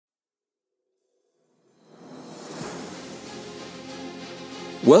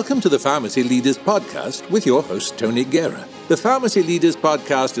Welcome to the Pharmacy Leaders Podcast with your host, Tony Guerra. The Pharmacy Leaders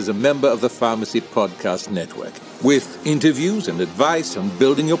Podcast is a member of the Pharmacy Podcast Network, with interviews and advice on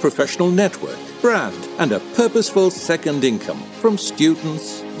building your professional network, brand, and a purposeful second income from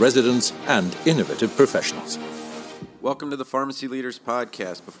students, residents, and innovative professionals. Welcome to the Pharmacy Leaders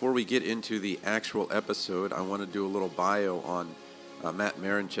Podcast. Before we get into the actual episode, I want to do a little bio on Matt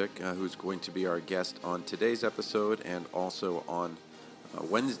Marinchick, who's going to be our guest on today's episode and also on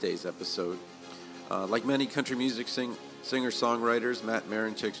Wednesday's episode. Like many country music singer-songwriters, Matt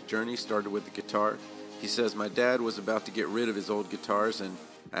Marinchick's journey started with the guitar. He says, "My dad was about to get rid of his old guitars and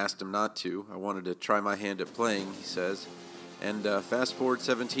asked him not to. I wanted to try my hand at playing," he says. And fast forward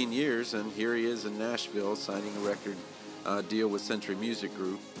 17 years, and here he is in Nashville signing a record deal with Century Music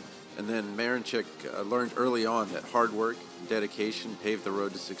Group. And then Marinchick learned early on that hard work and dedication paved the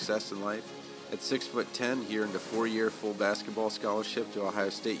road to success in life. At 6'10", he earned a 4-year full basketball scholarship to Ohio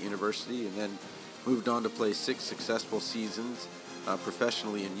State University and then moved on to play 6 successful seasons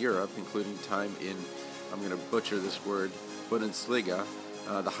professionally in Europe, including time in, I'm going to butcher this word, Bundesliga,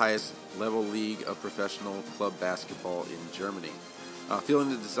 the highest level league of professional club basketball in Germany. Feeling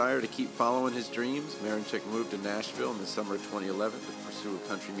the desire to keep following his dreams, Marinchick moved to Nashville in the summer of 2011 to pursue a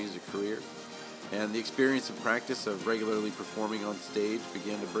country music career. And the experience and practice of regularly performing on stage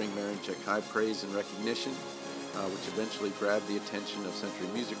began to bring Marinchick high praise and recognition, which eventually grabbed the attention of Century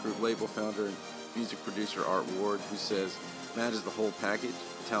Music Group label founder and music producer Art Ward, who says, "Matt is the whole package,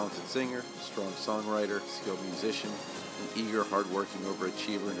 talented singer, strong songwriter, skilled musician, an eager, hard-working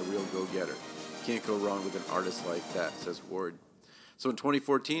overachiever, and a real go-getter. Can't go wrong with an artist like that," says Ward. So in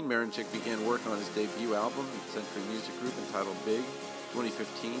 2014, Marinchick began work on his debut album at Century Music Group entitled Big.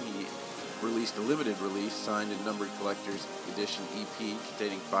 2015, he released a limited release, signed and numbered collector's edition EP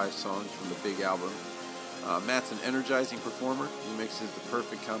containing 5 songs from the Big album. Matt's an energizing performer. He mixes the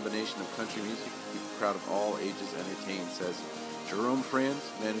perfect combination of country music to keep a crowd of all ages entertained, says Jerome Franz,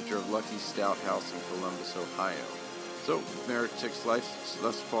 manager of Lucky's Stout House in Columbus, Ohio. So, if Marinchick's life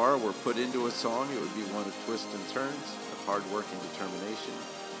thus far were put into a song, it would be one of twists and turns, of hard work and determination,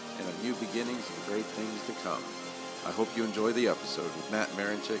 and of new beginnings and great things to come. I hope you enjoy the episode with Matt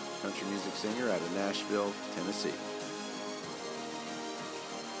Marinchick, country music singer out of Nashville, Tennessee.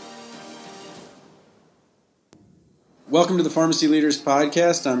 Welcome to the Pharmacy Leaders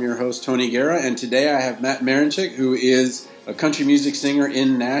Podcast. I'm your host, Tony Guerra, and today I have Matt Marinchick, who is a country music singer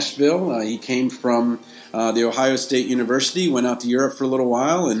in Nashville. He came from the Ohio State University, went out to Europe for a little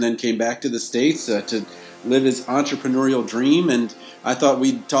while, and then came back to the States to live his entrepreneurial dream. And I thought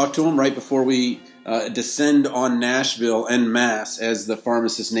we'd talk to him right before we descend on Nashville en masse as the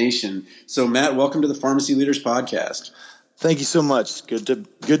Pharmacist Nation. So, Matt, welcome to the Pharmacy Leaders Podcast. Thank you so much. Good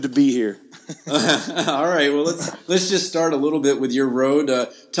to be here. All right. Well, let's just start a little bit with your road.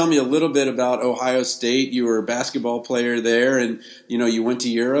 Tell me a little bit about Ohio State. You were a basketball player there, and you went to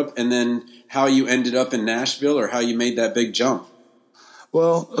Europe, and then how you ended up in Nashville, or how you made that big jump.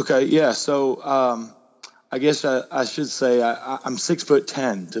 Well, okay, yeah. So I guess I should say I'm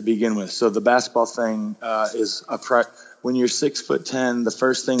 6'10" to begin with. So the basketball thing is when you're 6'10", the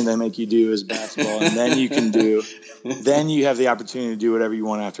first thing they make you do is basketball, and then you have the opportunity to do whatever you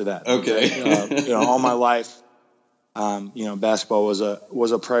want after that. Okay. All my life, basketball was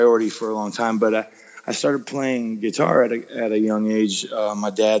a priority for a long time, but I started playing guitar at a young age. My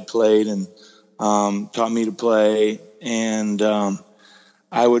dad played and taught me to play, and I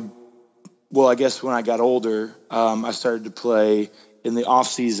guess when I got older, I started to play in the off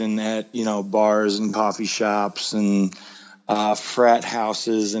season at bars and coffee shops and frat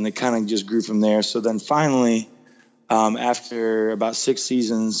houses, and it kind of just grew from there. So then finally, after about 6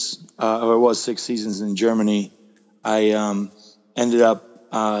 seasons, or it was 6 seasons in Germany, I ended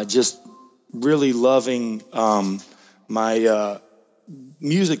up just really loving my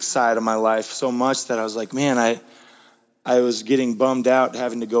music side of my life so much that I was like, man, I was getting bummed out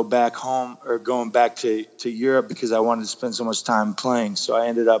having to go back home or going back to Europe because I wanted to spend so much time playing. So I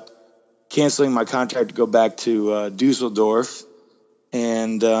ended up canceling my contract to go back to Dusseldorf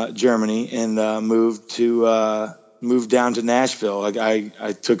and Germany, and moved down to Nashville.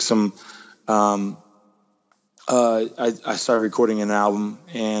 I took some. I started recording an album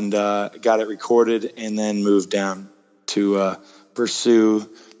and got it recorded, and then moved down to pursue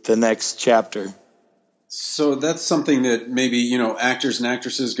the next chapter. So that's something that maybe, actors and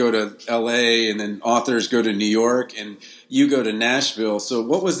actresses go to L.A. and then authors go to New York, and you go to Nashville. So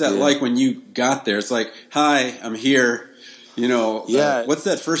what was that like when you got there? It's like, hi, I'm here. What's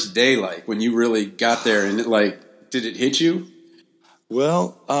that first day like when you really got there, and did it hit you?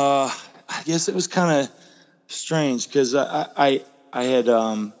 Well, I guess it was kind of strange because I had,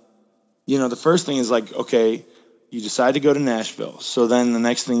 the first thing is like, okay, you decide to go to Nashville. So then the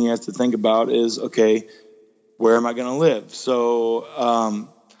next thing you have to think about is, okay, where am I going to live? So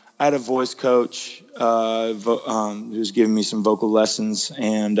I had a voice coach who was giving me some vocal lessons,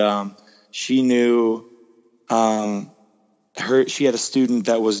 and she knew she had a student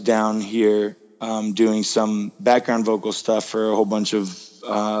that was down here doing some background vocal stuff for a whole bunch of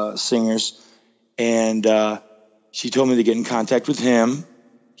singers, and she told me to get in contact with him.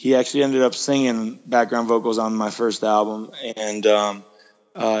 He actually ended up singing background vocals on my first album, and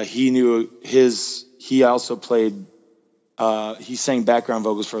he also played, he sang background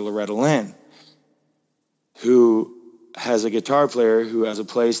vocals for Loretta Lynn, who has a guitar player who has a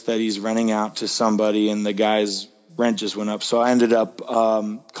place that he's renting out to somebody, and the guy's rent just went up. So I ended up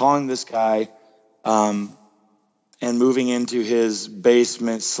calling this guy and moving into his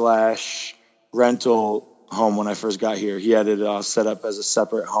basement / rental home when I first got here. He had it set up as a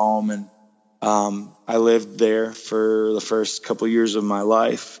separate home, and I lived there for the first couple years of my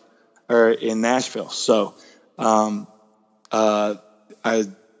life, or in Nashville. So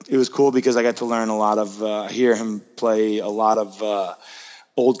it was cool because I got to learn a lot of, hear him play a lot of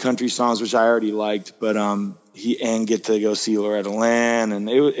old country songs, which I already liked, but and get to go see Loretta Lynn, and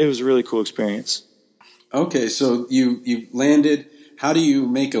it was a really cool experience. Okay, so you landed. How do you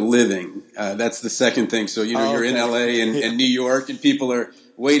make a living? That's the second thing. So, you're in LA and New York, and people are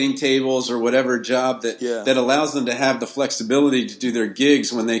waiting tables or whatever job that allows them to have the flexibility to do their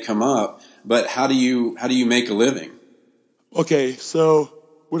gigs when they come up. But how do you make a living? Okay, so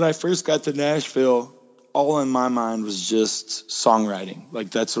when I first got to Nashville, all in my mind was just songwriting. Like,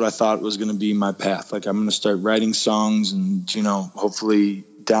 that's what I thought was going to be my path. Like, I'm going to start writing songs, and, hopefully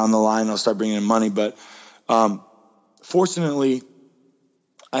down the line I'll start bringing in money. But fortunately,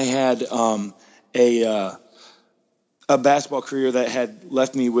 I had a basketball career that had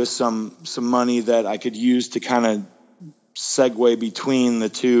left me with some money that I could use to kind of segue between the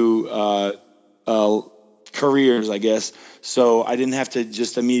two careers, I guess. So I didn't have to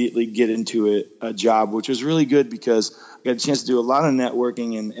just immediately get into a job, which was really good because I got a chance to do a lot of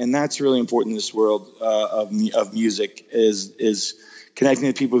networking, and that's really important in this world of music is connecting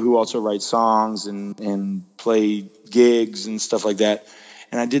with people who also write songs and play gigs and stuff like that.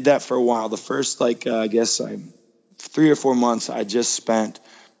 And I did that for a while. The first, 3 or 4 months, I just spent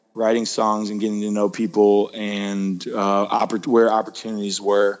writing songs and getting to know people and where opportunities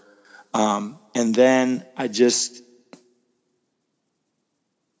were. And then I just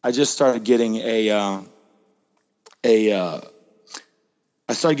started getting I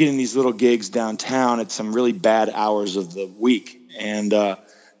started getting these little gigs downtown at some really bad hours of the week. And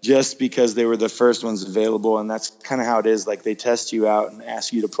just because they were the first ones available, and that's kind of how it is. Like, they test you out and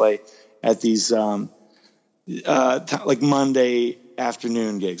ask you to play at these like Monday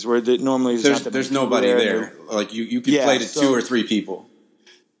afternoon gigs where normally there's nobody there. Like you could play to 2 or 3 people.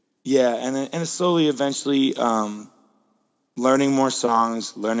 Yeah, and slowly, eventually, learning more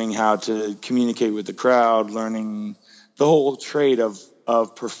songs, learning how to communicate with the crowd, learning the whole trade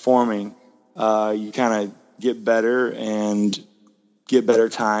of performing. You kind of get better and get better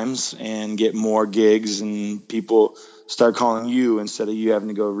times and get more gigs, and people start calling you instead of you having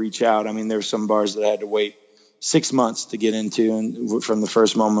to go reach out. I mean, there were some bars that I had to wait 6 months to get into, and from the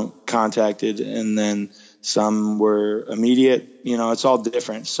first moment contacted, and then some were immediate. It's all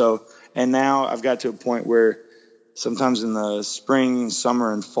different. So, and now I've got to a point where sometimes in the spring,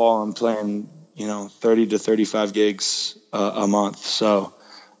 summer, and fall, I'm playing, 30 to 35 gigs a month. So,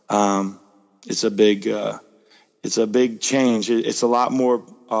 it's a big change. It's a lot more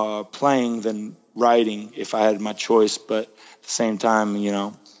playing than writing if I had my choice. But at the same time,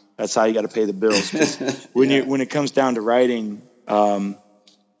 that's how you got to pay the bills. When it comes down to writing,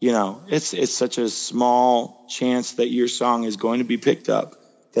 it's such a small chance that your song is going to be picked up.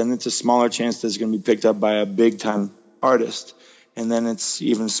 Then it's a smaller chance that it's going to be picked up by a big time artist. And then it's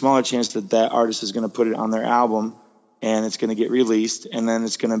even a smaller chance that artist is going to put it on their album and it's going to get released. And then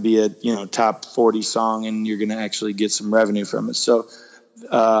it's going to be a, top 40 song, and you're going to actually get some revenue from it. So,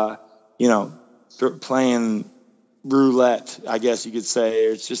 playing roulette, I guess you could say,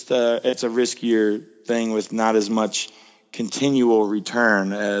 it's just it's a riskier thing with not as much continual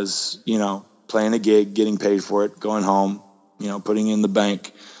return as, playing a gig, getting paid for it, going home, putting it in the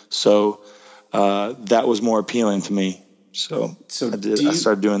bank. So that was more appealing to me. So I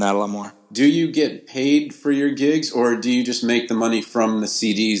started doing that a lot more. Do you get paid for your gigs, or do you just make the money from the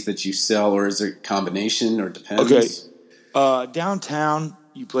CDs that you sell, or is it a combination, or depends? Okay. Downtown,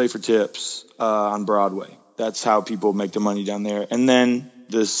 you play for tips on Broadway. That's how people make the money down there. And then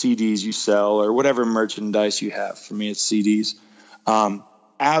the CDs you sell, or whatever merchandise you have. For me, it's CDs. Out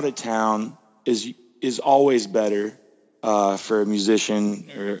of town is always better for a musician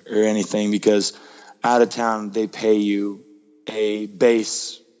or anything, because out of town they pay you a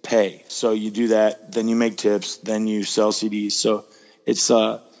base pay. So you do that, then you make tips, then you sell CDs. So it's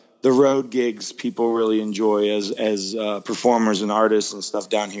the road gigs people really enjoy as performers and artists and stuff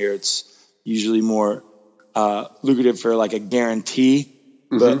down here. It's usually more lucrative for like a guarantee,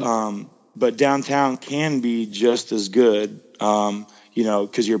 but downtown can be just as good,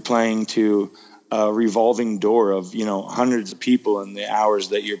 because you're playing to a revolving door of, hundreds of people in the hours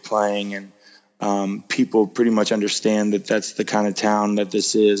that you're playing. And people pretty much understand that that's the kind of town that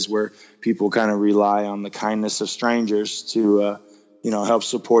this is, where people kind of rely on the kindness of strangers to, help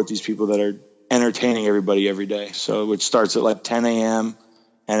support these people that are entertaining everybody every day. So which starts at like 10 a.m.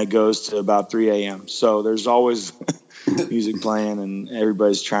 and it goes to about 3 a.m. So there's always music playing, and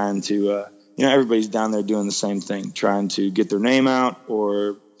everybody's trying to, everybody's down there doing the same thing, trying to get their name out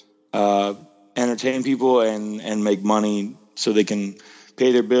or entertain people and make money so they can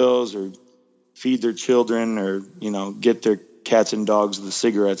pay their bills or feed their children or, get their cats and dogs the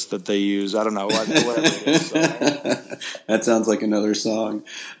cigarettes that they use. I don't know, whatever it is. So. That sounds like another song.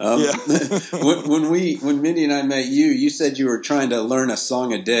 Yeah. when Mindy and I met you, you said you were trying to learn a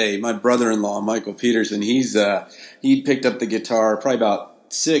song a day. My brother-in-law, Michael Peterson, he picked up the guitar probably about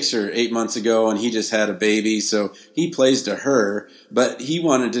 6 or 8 months ago, and he just had a baby, so he plays to her. But he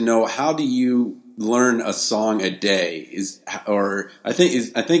wanted to know, how do you learn a song a day? I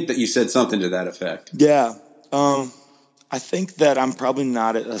think that you said something to that effect. Yeah. I think that I'm probably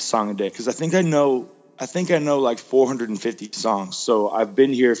not at a song a day, because I think I know like 450 songs. So I've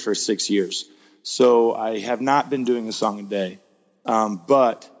been here for 6 years. So I have not been doing a song a day.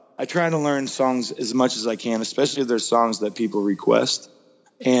 But I try to learn songs as much as I can, especially if there's songs that people request.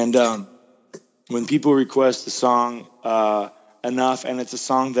 And when people request a song enough, and it's a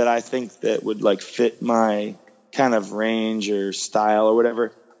song that I think that would like fit my kind of range or style or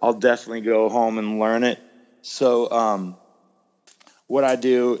whatever, I'll definitely go home and learn it. So what I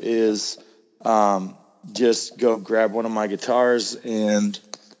do is just go grab one of my guitars, and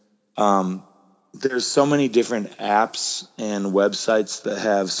there's so many different apps and websites that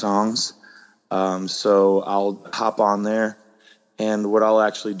have songs. So I'll hop on there, and what I'll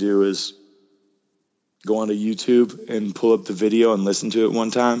actually do is go onto YouTube and pull up the video and listen to it one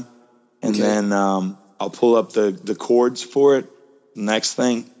time. And then I'll pull up the chords for it, next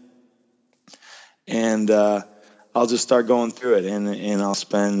thing. And I'll just start going through it, and I'll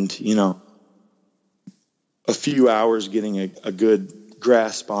spend, a few hours getting a good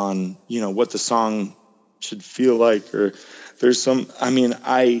grasp on, what the song should feel like. Or there's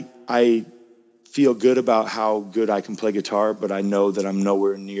I feel good about how good I can play guitar, but I know that I'm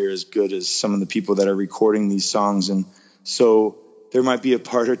nowhere near as good as some of the people that are recording these songs. And so there might be a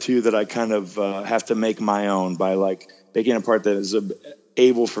part or two that I kind of have to make my own by like making a part that is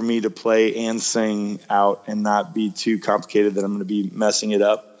able for me to play and sing out and not be too complicated that I'm going to be messing it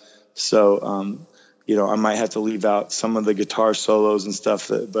up. So, I might have to leave out some of the guitar solos and stuff,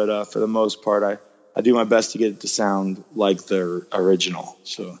 but for the most part, I do my best to get it to sound like the original.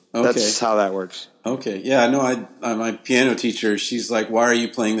 So that's how that works. Okay. Yeah, no, my piano teacher, she's like, why are you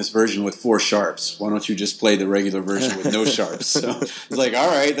playing this version with 4 sharps? Why don't you just play the regular version with no sharps? So it's like, all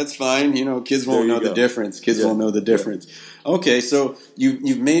right, that's fine. Kids won't know the difference. Kids won't know the difference. Yeah. Okay. So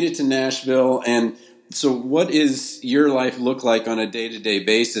you've made it to Nashville, and so what is your life look like on a day-to-day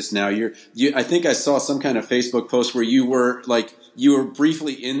basis now? I think I saw some kind of Facebook post where you were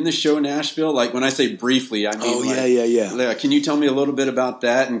briefly in the show Nashville. Like, when I say briefly, I mean, yeah. Can you tell me a little bit about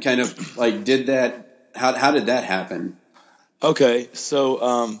that, and kind of like how did that happen? Okay.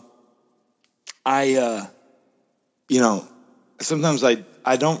 So, sometimes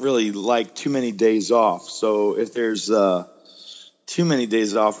I don't really like too many days off. So if there's, too many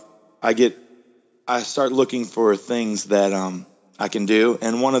days off, I start looking for things that, I can do.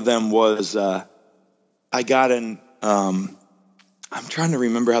 And one of them was, I got I'm trying to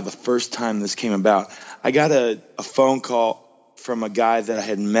remember how the first time this came about. I got a phone call from a guy that I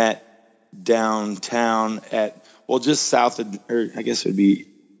had met downtown just south of, or I guess it would be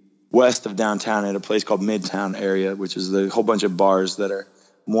west of downtown, at a place called Midtown area, which is a whole bunch of bars that are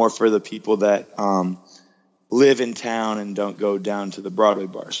more for the people that live in town and don't go down to the Broadway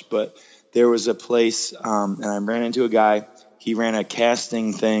bars. But there was a place, and I ran into a guy. He ran a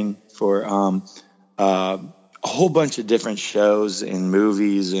casting thing for a whole bunch of different shows and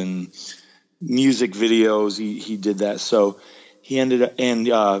movies and music videos. He did that. So he ended up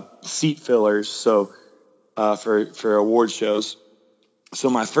in seat fillers. So for award shows. So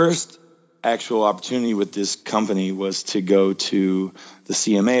my first actual opportunity with this company was to go to the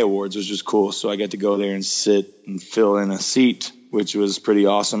CMA Awards, which was cool. So I got to go there and sit and fill in a seat, which was pretty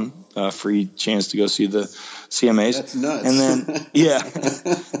awesome. Free chance to go see the CMAs. That's nuts. And then,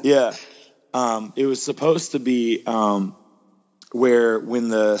 yeah. It was supposed to be where when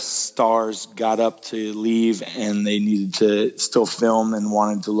the stars got up to leave and they needed to still film and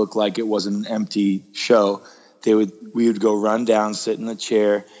wanted to look like it wasn't an empty show, we would go run down, sit in the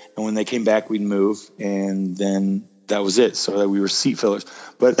chair, and when they came back, we'd move, and then that was it. So that we were seat fillers.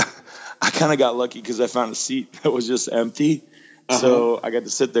 But I kind of got lucky because I found a seat that was just empty. So I got to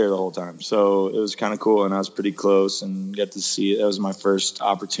sit there the whole time. So it was kind of cool, and I was pretty close and got to see it. That was my first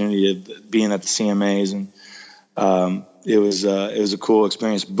opportunity of being at the CMAs, and it was a cool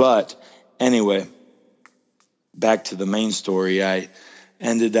experience. But anyway, back to the main story. I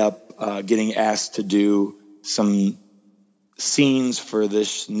ended up getting asked to do some scenes for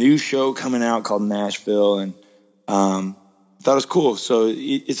this new show coming out called Nashville, and thought it was cool. So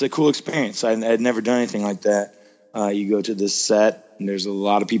it's a cool experience. I'd never done anything like that. You go to this set, and there's a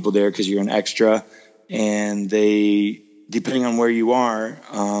lot of people there because you're an extra, and they, depending on where you are,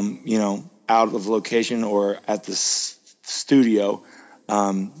 out of location or at the studio,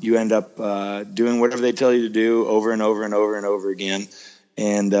 you end up doing whatever they tell you to do over and over and over and over again.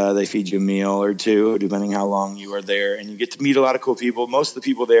 And they feed you a meal or two, depending how long you are there. And you get to meet a lot of cool people. Most of the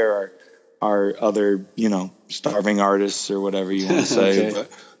people there are other, starving artists or whatever you want to say. Okay.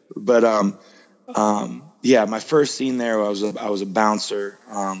 But yeah, my first scene there, I was a bouncer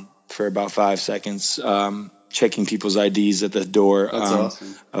for about 5 seconds, checking people's IDs at the door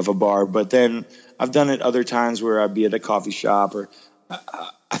awesome. Of a bar. But then I've done it other times where I'd be at a coffee shop, or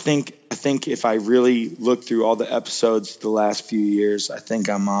I think if I really look through all the episodes the last few years, I think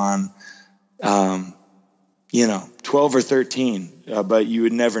I'm on, 12 or 13, but you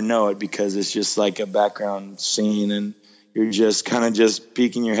would never know it because it's just like a background scene and you're just kind of just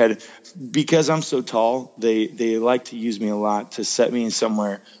peeking your head. Because I'm so tall, they like to use me a lot to set me in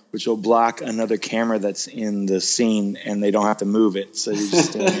somewhere which will block another camera that's in the scene, and they don't have to move it. So you're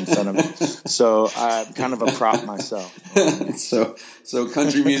just standing in front of me. So I'm kind of a prop myself. So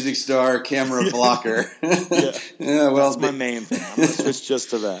country music star, camera blocker. Yeah, well, that's my main thing. I'm going to switch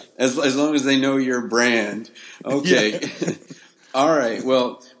just to that. As long as they know your brand. Okay. Yeah. All right.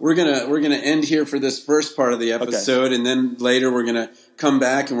 Well, we're gonna end here for this first part of the episode, and then later we're gonna come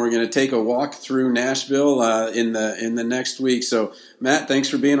back and we're gonna take a walk through Nashville in the next week. So, Matt, thanks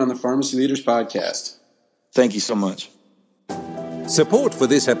for being on the Pharmacy Leaders Podcast. Thank you so much. Support for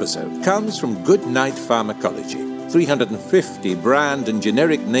this episode comes from Goodnight Pharmacology. 350 brand and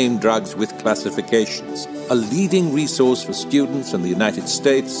generic name drugs with classifications. A leading resource for students in the United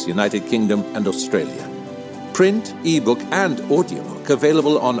States, United Kingdom, and Australia. Print, ebook, and audiobook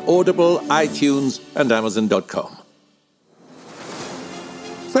available on Audible, iTunes, and Amazon.com.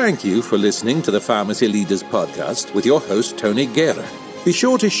 Thank you for listening to the Pharmacy Leaders Podcast with your host, Tony Guerra. Be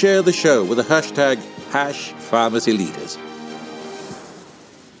sure to share the show with the hashtag #PharmacyLeaders.